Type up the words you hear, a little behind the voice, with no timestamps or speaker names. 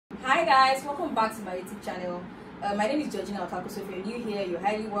Hi guys, welcome back to my YouTube channel. My name is Georgina Okakoso. If you're new here, you're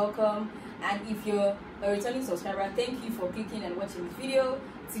highly welcome, and if you're a returning subscriber, thank you for clicking and watching this video.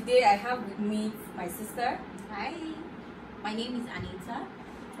 Today I have with me my sister. Hi, my name is Anita.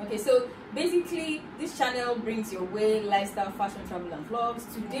 Okay, so basically this channel brings your way lifestyle, fashion, travel and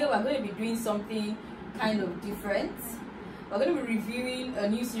vlogs. Today we're going to be doing something kind of different. We're going to be reviewing a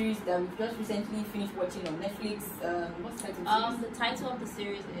new series that we've just recently finished watching on Netflix. What's the title of the series? The title of the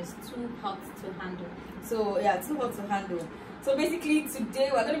series is Too Hot to Handle. So yeah, Too Hot to Handle. So basically today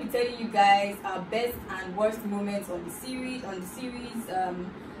we're going to be telling you guys our best and worst moments on the series. Our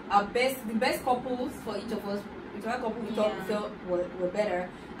the best couples for each of us, whichever couple we thought we felt were better,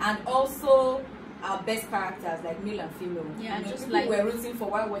 and also our best characters, like male and female. Yeah, you know, just people like we're rooting for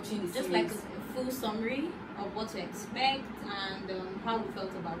while watching the just series. like a full summary of what to expect and how we felt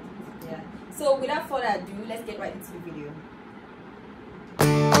about it. Yeah. So without further ado, let's get right into the video.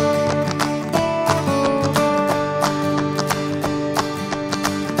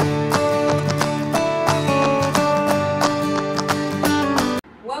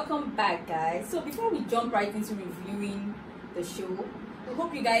 Welcome back, guys. So before we jump right into reviewing the show, we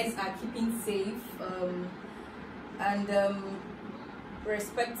hope you guys are keeping safe and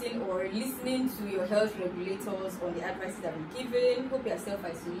respecting or listening to your health regulators on the advices that have been given. Hope you are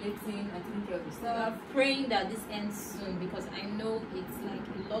self-isolating and taking care of yourself. Praying that this ends soon, because I know it's like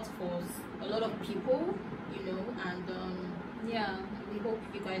a lot for a lot of people, you know, and yeah, we hope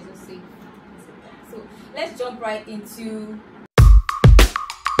you guys are safe. So let's jump right into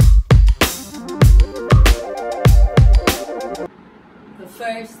the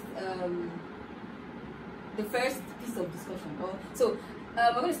first piece of discussion.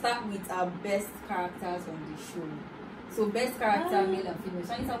 We're going to start with our best characters on the show. So best character, male and female.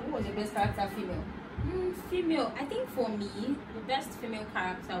 So Anita, who was your best character, female? Female. I think for me, the best female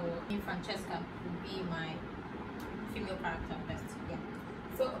character Francesca would be my female character best. Yeah.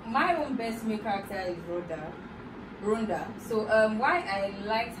 So my own best female character is Rhonda. So why I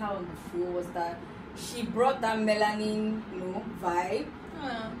liked her on the show was that she brought that melanin, vibe.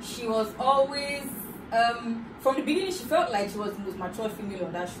 She was always from the beginning, she felt like she was the most mature female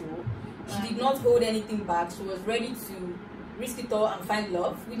on that show. She did not hold anything back. She was ready to risk it all and find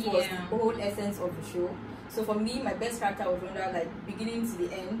love, which was the whole essence of the show. So for me, my best character was Rhonda, like beginning to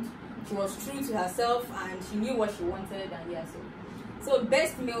the end. She was true to herself and she knew what she wanted, and yeah. So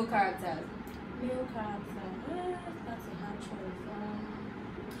best male character. Male character. That's a hard choice.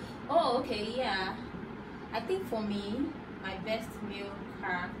 Oh, okay, yeah. I think for me, my best male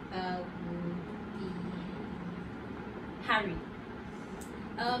character would be Harry.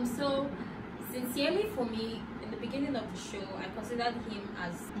 So sincerely for me, in the beginning of the show, I considered him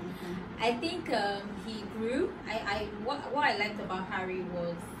as I think he grew. What I liked about Harry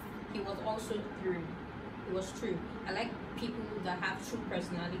was he was also true. It was true. I like people that have true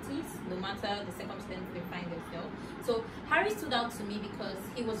personalities, no matter the circumstance they find themselves. So Harry stood out to me because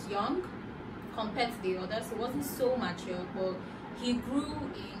he was young compared to the others. He wasn't so mature, but he grew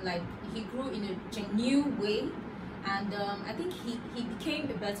in a genuine way, and I think he became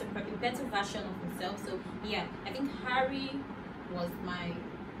a better version of himself. So yeah, I think Harry was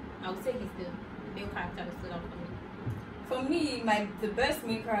I would say he's the male character that stood out for me. For me, the best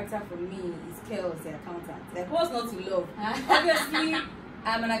main character for me is Kels, the accountant. Like, what's not to love? Obviously,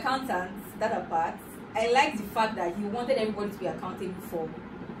 I'm an accountant, that apart. I like the fact that he wanted everybody to be accountable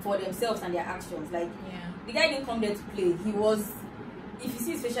for themselves and their actions. Like, the guy didn't come there to play. He was, if you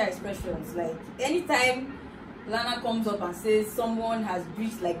see his facial expressions, like, anytime Lana comes up and says someone has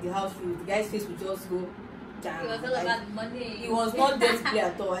breached like the house rule, the guy's face will just go down. It was all about money. He was not there to play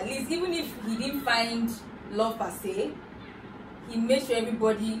at all. At least, even if he didn't find love per se, he made sure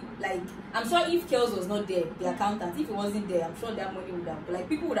everybody, like, I'm sure if Kels was not there, the accountant, if he wasn't there, I'm sure that money would have, like,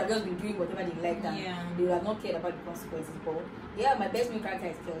 people would have just been doing whatever they liked, and they would have not cared about the consequences. But yeah, my best main character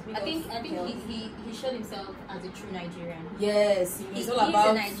is Kels. I think he showed himself as a true Nigerian. Yes, it's all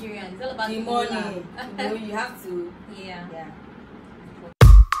about a Nigerian. It's all about the money. You have to. Yeah.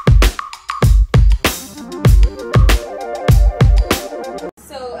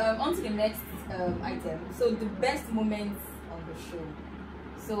 So on to the next item. So the best moments on the show.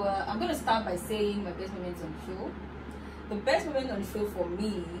 So I'm gonna start by saying my best moments on the show. The best moment on the show for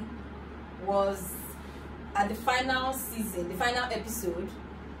me was at the final season, the final episode,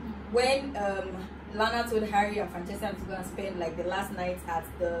 when Lana told Harry and Francesca to go and spend like the last night at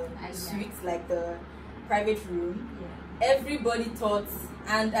the suite, like the private room. Everybody thought,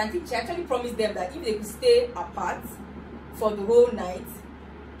 and I think she actually promised them that if they could stay apart for the whole night,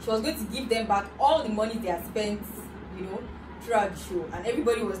 she was going to give them back all the money they had spent, throughout the show, and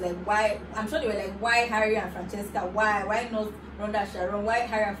everybody was like, why? I'm sure they were like, why Harry and Francesca? Why not Rhonda, Sharon? Why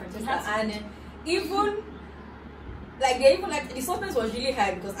Harry and Francesca? And even like the suspense was really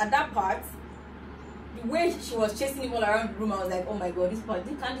high, because at that part, the way she was chasing him all around the room, I was like, oh my god, this part,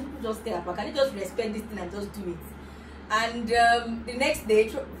 can't these people just stay apart? Can they just respect this thing and just do it? And the next day,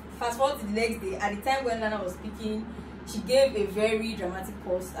 fast forward to the next day, at the time when Nana was speaking, she gave a very dramatic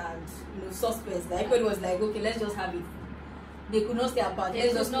pause and suspense. That everybody was like, okay, let's just have it. They could not stay apart.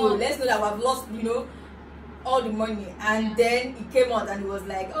 Let's know that we've lost, all the money. And then it came out and it was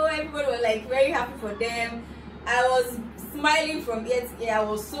like, oh, everybody was like very happy for them. I was smiling from ear to ear. I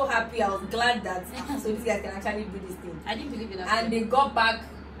was so happy. I was glad that so these guys can actually do this thing. I didn't believe it. And they got back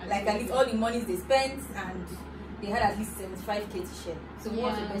like at least all the monies they spent, and they had at least 75k to share. So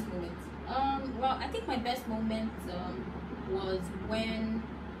what was your best moment? Well, I think my best moment was when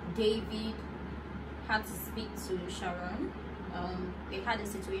David had to speak to Sharon. They had a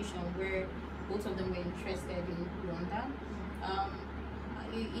situation where both of them were interested in Rhonda.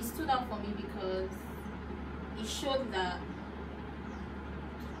 It stood out for me because it showed that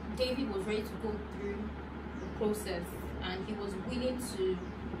David was ready to go through the process, and he was willing to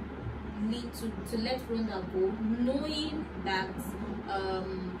let Rhonda go, knowing that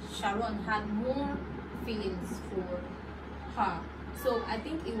Sharon had more feelings for her. So I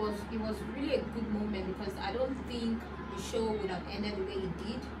think it was really a good moment, because I don't think the show would have ended the way it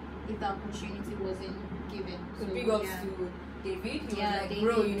did if the opportunity wasn't given. So big ups to David. He was like, David,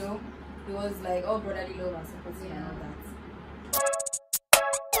 bro, he was like all brotherly love and supporting and all that.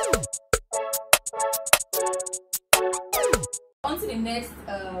 On to the next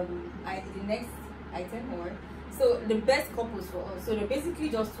item, or so the best couples for us. So they're basically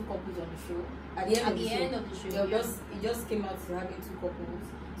just two couples on the show. At the end of the show, it just came out to having two couples.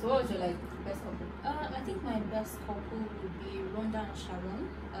 So what was your best couple? I think my best couple would be Rhonda and Sharon.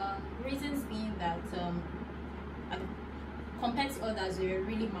 Reasons being that compared to others, they were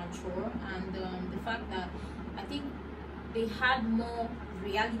really mature, and the fact that I think they had more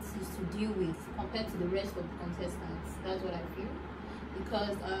realities to deal with compared to the rest of the contestants. That's what I feel,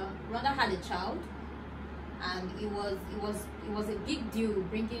 because Rhonda had a child, and it was a big deal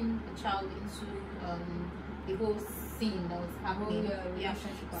bringing a child into the whole scene that was happening.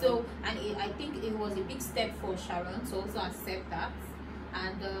 So I think it was a big step for Sharon to also accept that,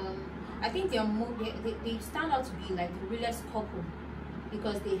 and I think they stand out to be like the realest couple,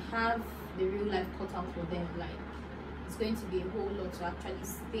 because they have the real life cut out for them. Like, it's going to be a whole lot to actually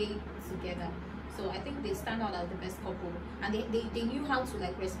stay together. So I think they stand out as the best couple, and they knew how to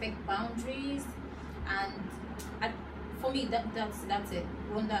respect boundaries, and for me that's it.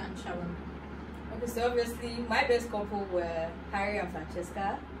 Rhonda and Sharon. Okay, so obviously my best couple were Harry and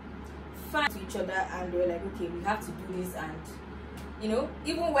Francesca. Fun to each other, and they were like, okay, we have to do this, and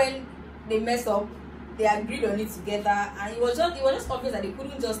even when they mess up, they agreed on it together, and it was just obvious that they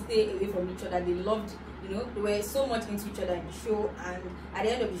couldn't just stay away from each other. They loved, they were so much into each other in the show, and at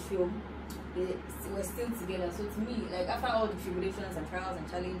the end of the show, they were still together. So to me, after all the tribulations and trials and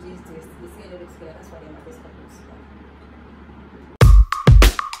challenges, they still ended up together. That's why they're my best couples.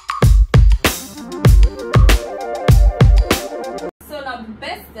 So now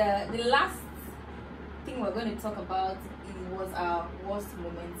the last thing we're going to talk about was our worst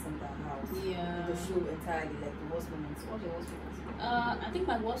moments in the house. In the show entirely, the worst moments. What's your worst moments? I think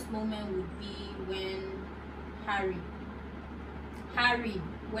my worst moment would be when Harry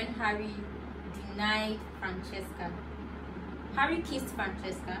denied Francesca. Harry kissed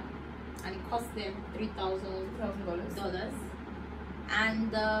Francesca, and it cost them $3,000.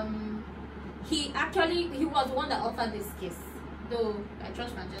 And he was the one that offered this kiss. Though I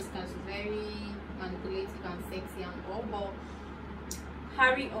trust Francesca, she's very manipulative and sexy and all, but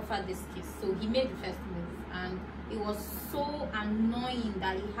Harry offered this kiss, so he made the first move, and it was so annoying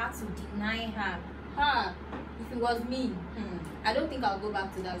that he had to deny her. If it was me, I don't think I'll go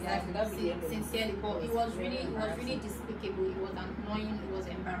back to that. Exactly. Sincerely, but it was really despicable. It was annoying. It was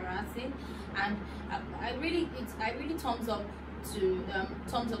embarrassing, and I really thumbs up to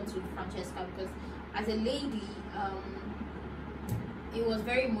Francesca, because as a lady, it was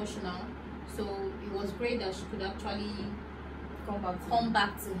very emotional. So it was great that she could actually come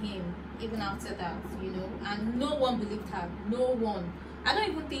back to him even after that, and no one believed her. No one. I don't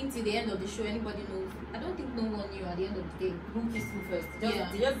even think till the end of the show anybody knows. I don't think no one knew at the end of the day who kissed who first. They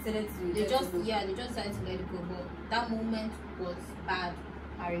just decided to they just decided to let it go. But that moment was bad.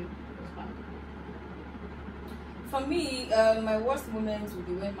 Harry was bad. For me, my worst moment would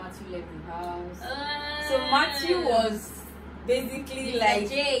be when Matthew left the house. So Matthew was basically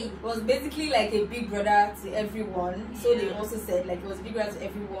was basically like a big brother to everyone. So they Yeah. also said like he was a big brother to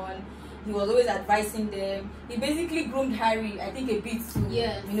everyone. He was always advising them. He basically groomed Harry, I think, a bit too.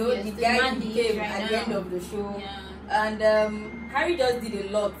 Yes, You know, yes, the the guy man he he became is right at the now. end of the show. Yeah. And Harry just did a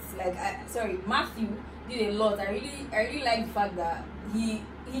lot. Like, Matthew did a lot. I really like the fact that he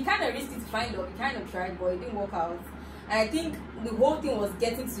kind of risked it to find love. He kind of tried, but it didn't work out. And I think the whole thing was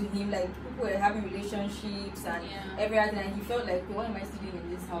getting to him. Like, people were having relationships and everything, and he felt like, what am I still doing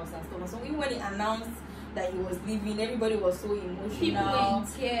in this house and stuff. And so even when he announced that he was leaving, everybody was so emotional. People were in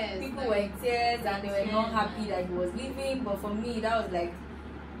tears. People were in tears, and they were not happy that he was leaving. But for me, that was like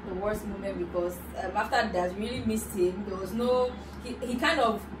the worst moment, because after that, we really missed him. There was no, he kind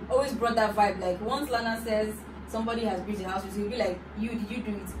of always brought that vibe. Like, once Lana says somebody has breached the house, he'll be like, did you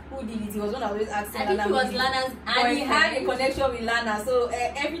do it? Who did it? He was one that always asking. I think he was Lana's, and he had a connection with Lana. So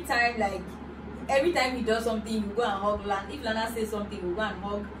every time he does something, you go and hug Lana. If Lana says something, you go and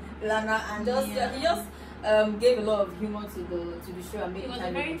hug Lana, and he just gave a lot of humor to the show and made it it was kind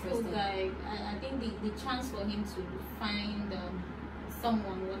a of very cool interesting. guy. I think the chance for him to find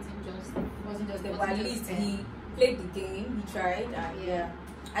someone wasn't just there, but at least he played the game, he tried, and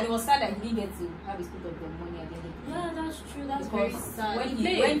and it was sad that he didn't get to have his bit of the money at the end of the day. Yeah, that's true. That's Because very sad.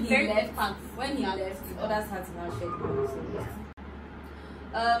 when he left, others had to now share the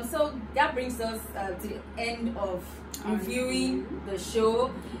money. So that brings us to the end of reviewing the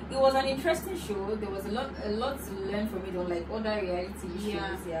show. It was an interesting show. There was a lot to learn from it, on like other reality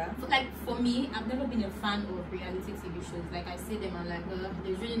shows. Like for me, I've never been a fan of reality TV shows. Like I see them and like,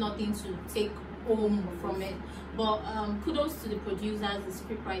 there's really nothing to take home from it. But kudos to the producers, the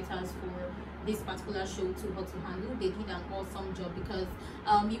script writers for this particular show, Too Hot to Handle. They did an awesome job, because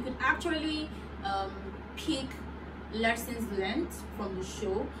you could actually pick lessons learned from the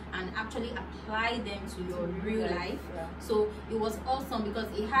show and actually apply them to your real life. So it was awesome, because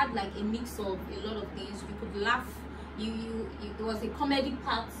it had like a mix of a lot of things. You could laugh, there was a comedy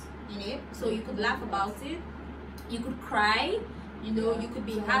part in it, so you could laugh about it, you could cry, you know, you could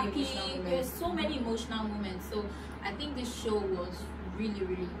be happy. There's so many emotional moments. So I think this show was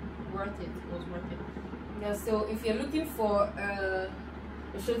really worth it. It was worth it. Yeah, so if you're looking for a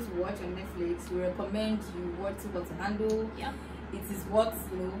show to watch on Netflix, we recommend you watch Too Hot to Handle. Yeah, it is what,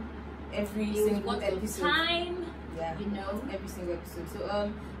 you know, every single episode. Time. Yeah, you know, every single episode.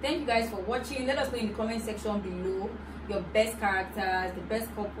 So thank you guys for watching. Let us know in the comment section below your best characters, the best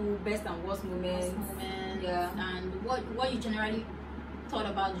couple, best and worst moments. And what you generally thought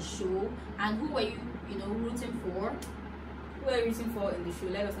about the show, and who were you rooting for. Who are you rooting for in the show?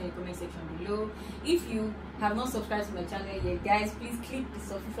 Let us know in the comment section below. If you have not subscribed to my channel yet, guys, please click the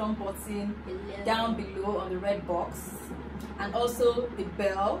subscription button down below on the red box, and also the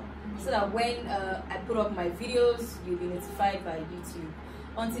bell, so that when I put up my videos, you'll be notified by YouTube.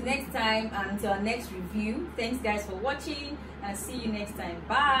 Until next time, and until our next review, thanks guys for watching, and see you next time.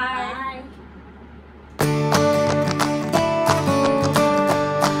 Bye.